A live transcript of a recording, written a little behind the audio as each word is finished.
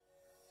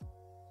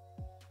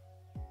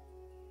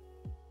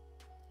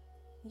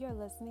You're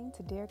listening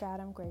to Dear God,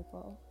 I'm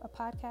Grateful, a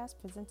podcast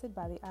presented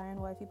by the Iron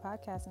Wifey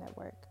Podcast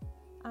Network.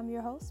 I'm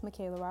your host,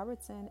 Michaela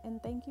Robertson,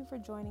 and thank you for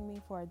joining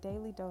me for a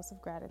daily dose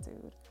of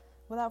gratitude.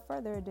 Without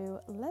further ado,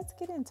 let's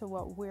get into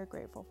what we're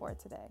grateful for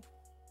today.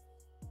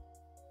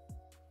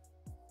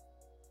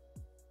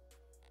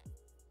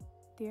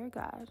 Dear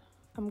God,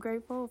 I'm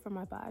grateful for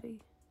my body.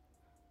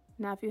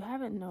 Now, if you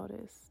haven't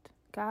noticed,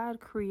 God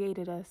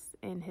created us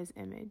in His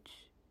image.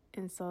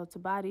 And so to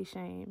body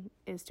shame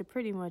is to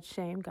pretty much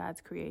shame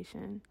God's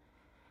creation.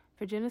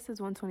 For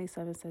Genesis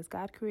 1:27 says,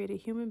 God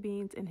created human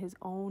beings in His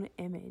own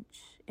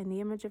image. In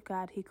the image of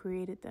God, He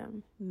created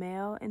them.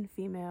 Male and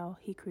female,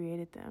 He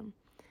created them.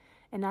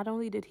 And not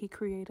only did He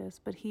create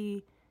us, but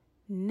He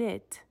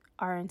knit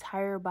our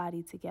entire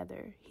body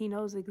together. He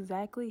knows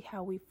exactly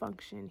how we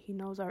function. He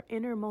knows our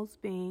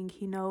innermost being.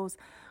 He knows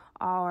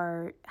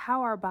how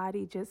our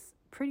body just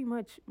pretty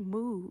much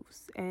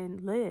moves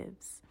and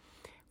lives.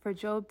 For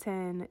Job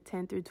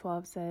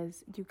 10:10-12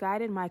 says, You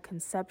guided my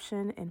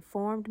conception and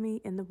formed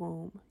me in the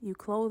womb. You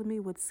clothed me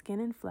with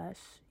skin and flesh.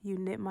 You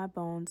knit my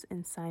bones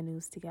and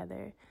sinews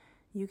together.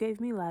 You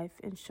gave me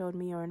life and showed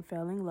me your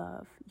unfailing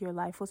love. Your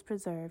life was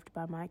preserved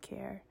by my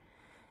care.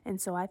 And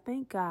so I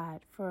thank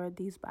God for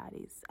these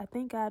bodies. I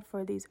thank God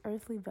for these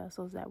earthly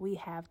vessels that we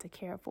have to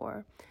care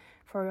for.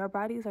 For our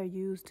bodies are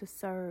used to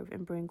serve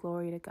and bring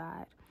glory to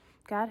God.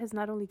 God has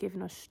not only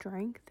given us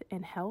strength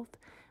and health,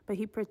 but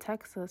He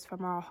protects us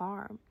from our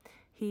harm.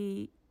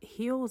 He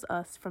heals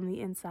us from the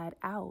inside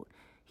out.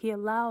 He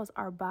allows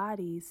our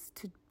bodies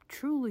to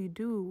truly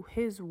do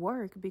His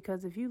work,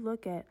 because if you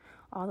look at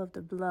all of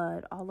the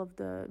blood, all of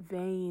the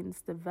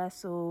veins, the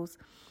vessels,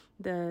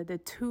 the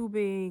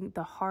tubing,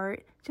 the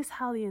heart, just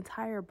how the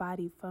entire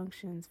body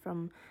functions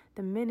from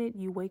the minute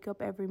you wake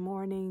up every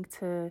morning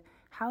to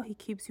how He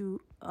keeps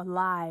you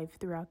alive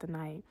throughout the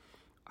night.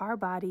 Our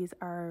bodies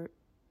are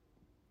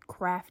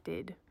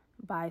crafted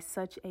by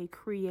such a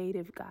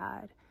creative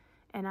God.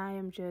 And I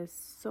am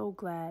just so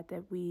glad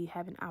that we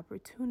have an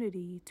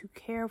opportunity to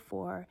care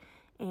for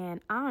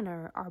and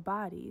honor our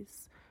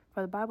bodies.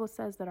 For the Bible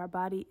says that our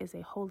body is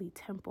a holy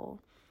temple.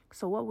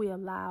 So what we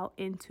allow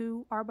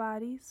into our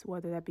bodies,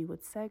 whether that be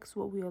with sex,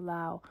 what we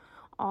allow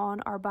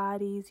on our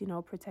bodies,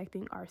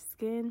 protecting our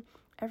skin,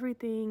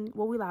 everything,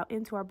 what we allow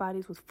into our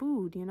bodies with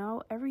food,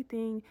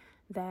 everything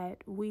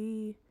that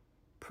we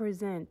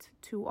present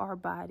to our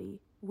body,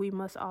 we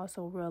must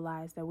also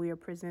realize that we are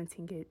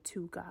presenting it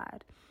to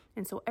God.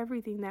 And so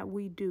everything that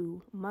we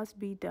do must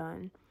be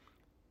done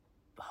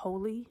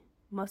holy,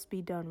 must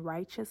be done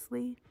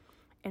righteously,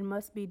 and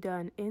must be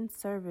done in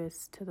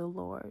service to the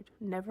Lord.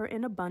 Never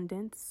in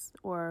abundance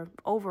or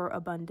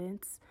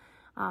overabundance,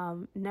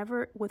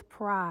 never with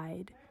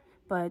pride,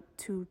 but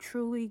to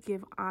truly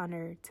give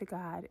honor to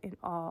God in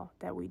all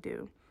that we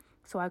do.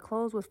 So I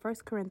close with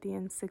 1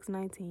 Corinthians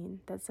 6:19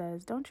 that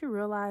says, Don't you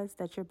realize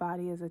that your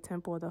body is a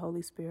temple of the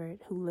Holy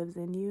Spirit who lives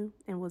in you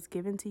and was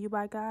given to you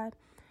by God?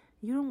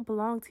 You don't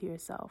belong to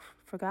yourself,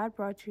 for God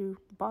bought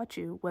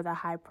you with a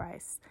high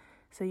price.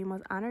 So you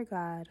must honor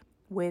God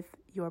with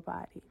your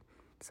body.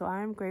 So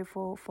I am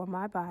grateful for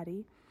my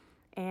body,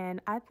 and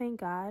I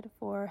thank God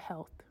for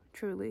health,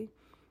 truly,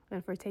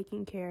 and for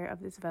taking care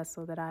of this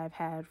vessel that I've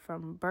had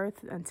from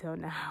birth until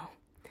now.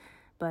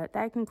 But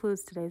that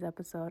concludes today's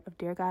episode of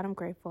Dear God, I'm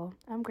Grateful.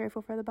 I'm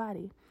grateful for the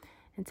body.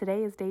 And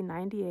today is day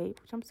 98,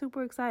 which I'm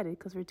super excited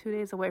because we're 2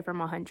 days away from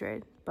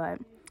 100. But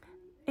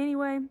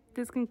anyway,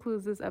 this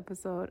concludes this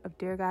episode of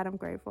Dear God, I'm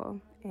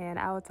Grateful. And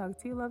I will talk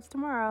to you loves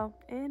tomorrow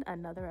in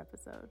another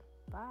episode.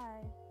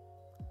 Bye.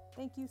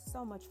 Thank you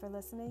so much for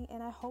listening,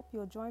 and I hope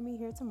you'll join me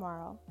here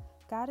tomorrow.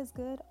 God is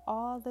good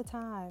all the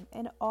time,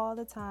 and all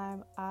the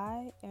time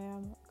I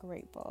am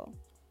grateful.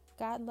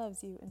 God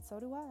loves you, and so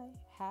do I.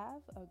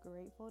 Have a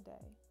grateful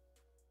day.